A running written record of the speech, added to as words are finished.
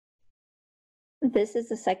This is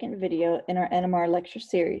the second video in our NMR lecture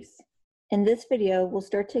series. In this video, we'll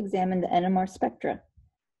start to examine the NMR spectra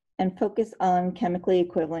and focus on chemically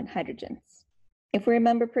equivalent hydrogens. If we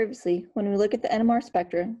remember previously, when we look at the NMR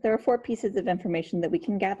spectra, there are 4 pieces of information that we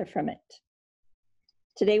can gather from it.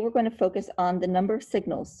 Today, we're going to focus on the number of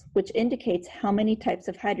signals, which indicates how many types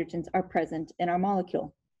of hydrogens are present in our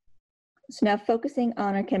molecule. So now focusing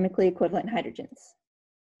on our chemically equivalent hydrogens.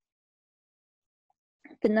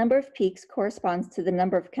 The number of peaks corresponds to the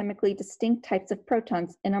number of chemically distinct types of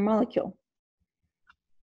protons in our molecule.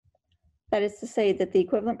 That is to say that the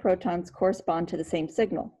equivalent protons correspond to the same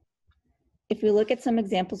signal. If we look at some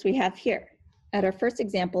examples we have here, at our first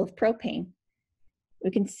example of propane,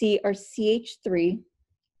 we can see our CH3,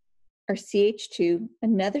 our CH2,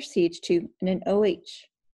 another CH2, and an OH.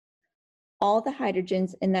 All the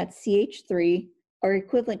hydrogens in that CH3 are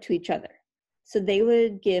equivalent to each other, so they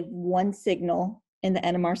would give one signal in the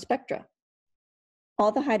NMR spectra.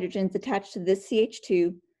 All the hydrogens attached to this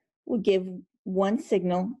CH2 will give one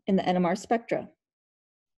signal in the NMR spectra.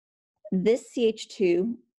 This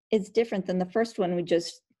CH2 is different than the first one we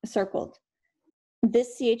just circled.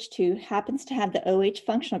 This CH2 happens to have the OH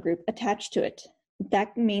functional group attached to it.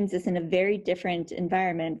 That means it's in a very different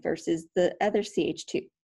environment versus the other CH2.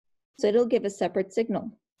 So it'll give a separate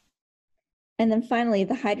signal. And then finally,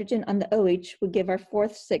 the hydrogen on the OH would give our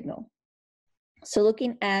fourth signal. So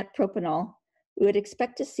looking at propanol, we would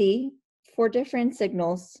expect to see 4 different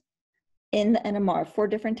signals in the NMR, 4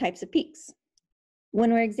 different types of peaks.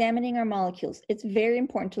 When we're examining our molecules, it's very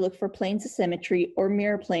important to look for planes of symmetry or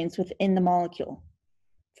mirror planes within the molecule.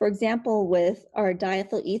 For example, with our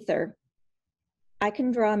diethyl ether, I can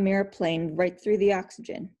draw a mirror plane right through the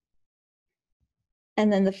oxygen.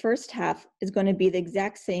 And then the first half is going to be the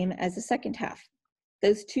exact same as the second half.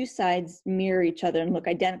 Those 2 sides mirror each other and look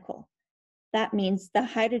identical. That means the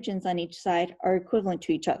hydrogens on each side are equivalent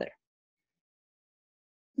to each other.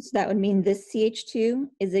 So that would mean this CH2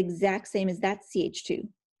 is the exact same as that CH2.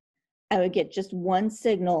 I would get just one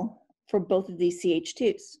signal for both of these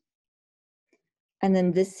CH2s. And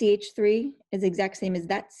then this CH3 is the exact same as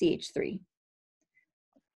that CH3.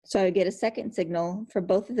 So I would get a second signal for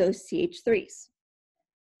both of those CH3s.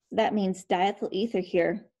 That means diethyl ether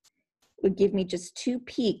here would give me just 2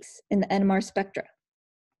 peaks in the NMR spectra.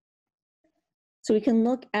 So we can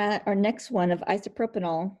look at our next one of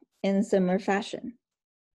isopropanol in a similar fashion.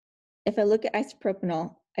 If I look at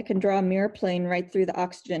isopropanol, I can draw a mirror plane right through the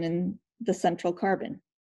oxygen and the central carbon.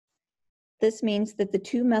 This means that the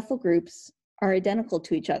 2 methyl groups are identical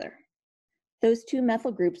to each other. Those 2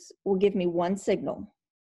 methyl groups will give me one signal.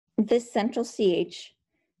 This central CH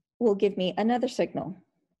will give me another signal.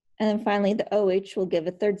 And then finally, the OH will give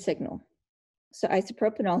a third signal. So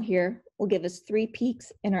isopropanol here will give us 3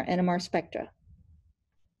 peaks in our NMR spectra.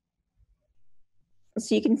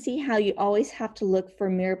 So you can see how you always have to look for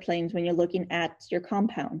mirror planes when you're looking at your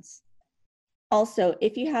compounds. Also,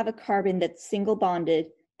 if you have a carbon that's single bonded,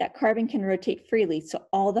 that carbon can rotate freely, so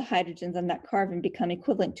all the hydrogens on that carbon become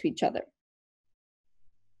equivalent to each other.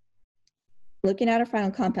 Looking at our final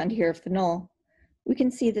compound here, phenol, we can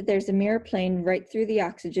see that there's a mirror plane right through the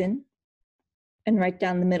oxygen and right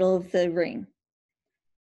down the middle of the ring.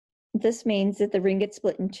 This means that the ring gets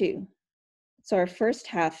split in 2. So our first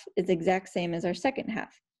half is the exact same as our second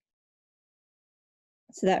half.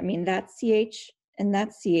 So that means that CH and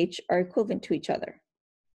that CH are equivalent to each other.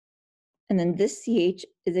 And then this CH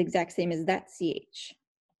is the exact same as that CH.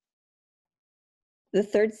 The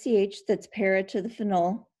third CH that's para to the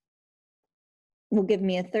phenol will give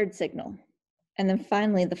me a third signal. And then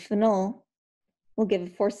finally, the phenol will give a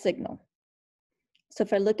fourth signal. So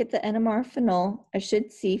if I look at the NMR phenol, I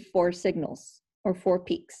should see 4 signals, or 4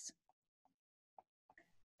 peaks.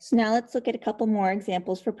 So now let's look at a couple more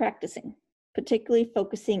examples for practicing, particularly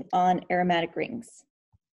focusing on aromatic rings.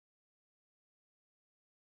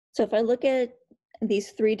 So if I look at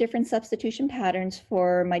these 3 different substitution patterns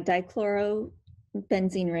for my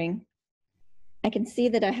dichlorobenzene ring, I can see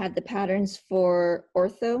that I have the patterns for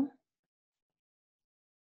ortho,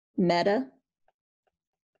 meta,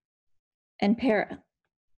 and para.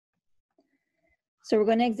 So we're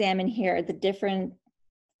going to examine here the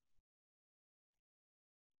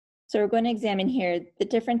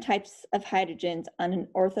different types of hydrogens on an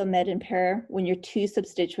ortho, meta, and para when your 2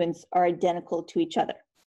 substituents are identical to each other.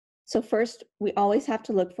 So first, we always have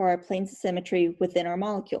to look for our planes of symmetry within our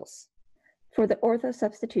molecules. For the ortho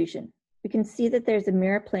substitution, we can see that there's a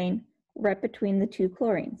mirror plane right between the 2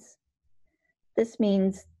 chlorines. This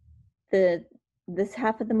means this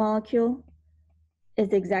half of the molecule is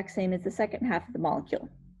the exact same as the second half of the molecule.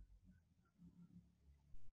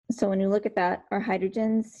 So when you look at that, our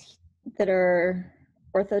hydrogens that are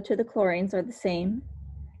ortho to the chlorines are the same,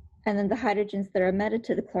 and then the hydrogens that are meta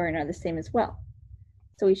to the chlorine are the same as well.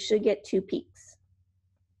 So we should get 2 peaks.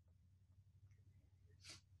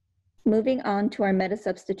 Moving on to our meta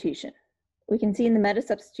substitution. We can see in the meta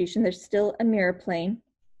substitution there's still a mirror plane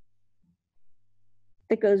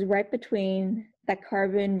that goes right between that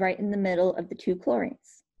carbon right in the middle of the 2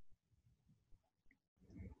 chlorines.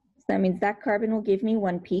 So that means that carbon will give me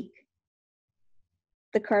 1 peak.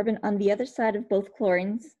 The carbon on the other side of both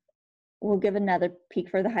chlorines will give another peak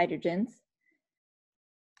for the hydrogens.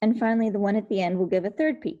 And finally, the one at the end will give a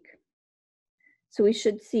 3rd peak. So we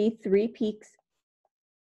should see 3 peaks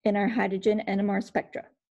in our hydrogen NMR spectra.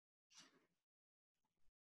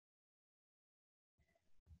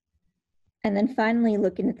 And then finally,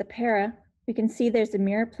 looking at the para, we can see there's a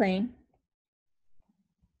mirror plane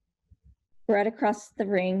right across the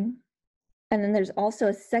ring. And then there's also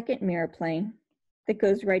a second mirror plane that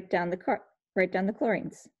goes right down the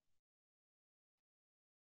chlorines.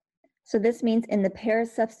 So this means in the para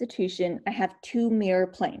substitution, I have 2 mirror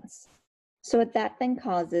planes. So what that then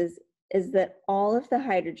causes is that all of the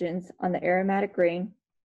hydrogens on the aromatic ring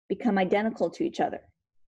become identical to each other.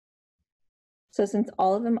 So since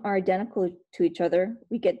all of them are identical to each other,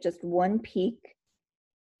 we get just 1 peak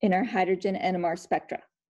in our hydrogen NMR spectra.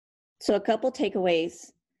 So a couple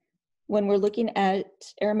takeaways. When we're looking at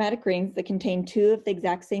aromatic rings that contain 2 of the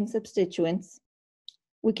exact same substituents,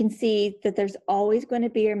 we can see that there's always going to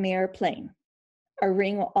be a mirror plane. Our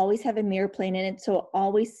ring will always have a mirror plane in it, so we'll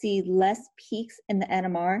always see less peaks in the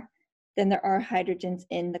NMR than there are hydrogens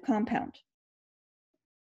in the compound.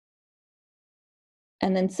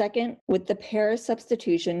 And then second, with the para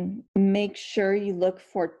substitution, make sure you look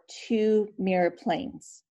for 2 mirror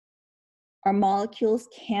planes. Our molecules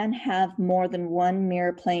can have more than 1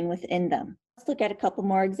 mirror plane within them. Let's look at a couple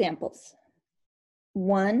more examples.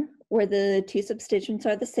 One where the 2 substituents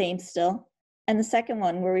are the same still, and the second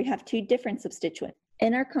one where we have 2 different substituents.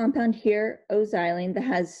 In our compound here, O-xylene, that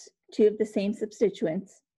has 2 of the same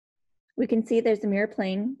substituents, we can see there's a mirror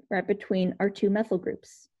plane right between our 2 methyl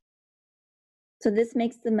groups. So this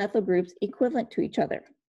makes the methyl groups equivalent to each other.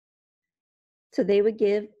 So they would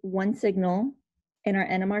give 1 signal in our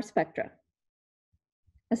NMR spectra.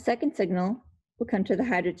 A second signal will come to the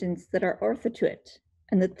hydrogens that are ortho to it,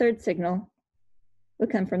 and the third signal will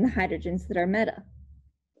come from the hydrogens that are meta.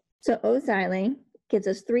 So O-xylene gives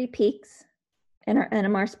us 3 peaks in our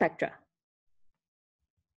NMR spectra.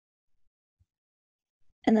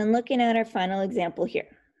 And then looking at our final example here,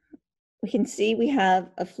 we can see we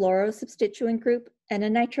have a fluoro substituent group and a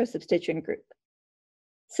nitro substituent group.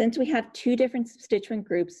 Since we have 2 different substituent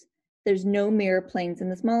groups, there's no mirror planes in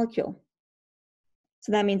this molecule.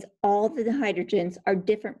 So that means all the hydrogens are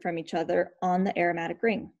different from each other on the aromatic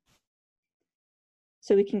ring.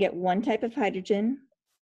 So we can get 1 type of hydrogen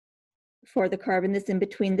for the carbon that's in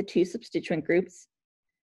between the 2 substituent groups,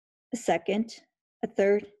 a second, a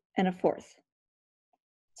third, and a fourth.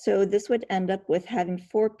 So this would end up with having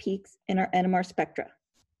 4 peaks in our NMR spectra.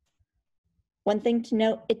 One thing to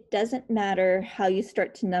note, it doesn't matter how you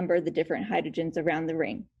start to number the different hydrogens around the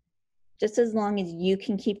ring, just as long as you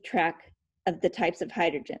can keep track of the types of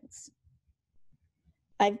hydrogens.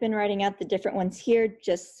 I've been writing out the different ones here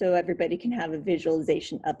just so everybody can have a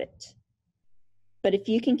visualization of it. But if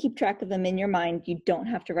you can keep track of them in your mind, you don't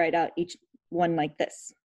have to write out each one like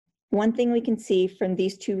this. One thing we can see from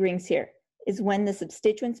these 2 rings here is when the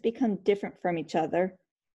substituents become different from each other,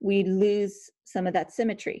 we lose some of that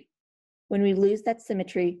symmetry. When we lose that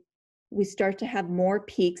symmetry, we start to have more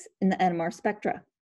peaks in the NMR spectra.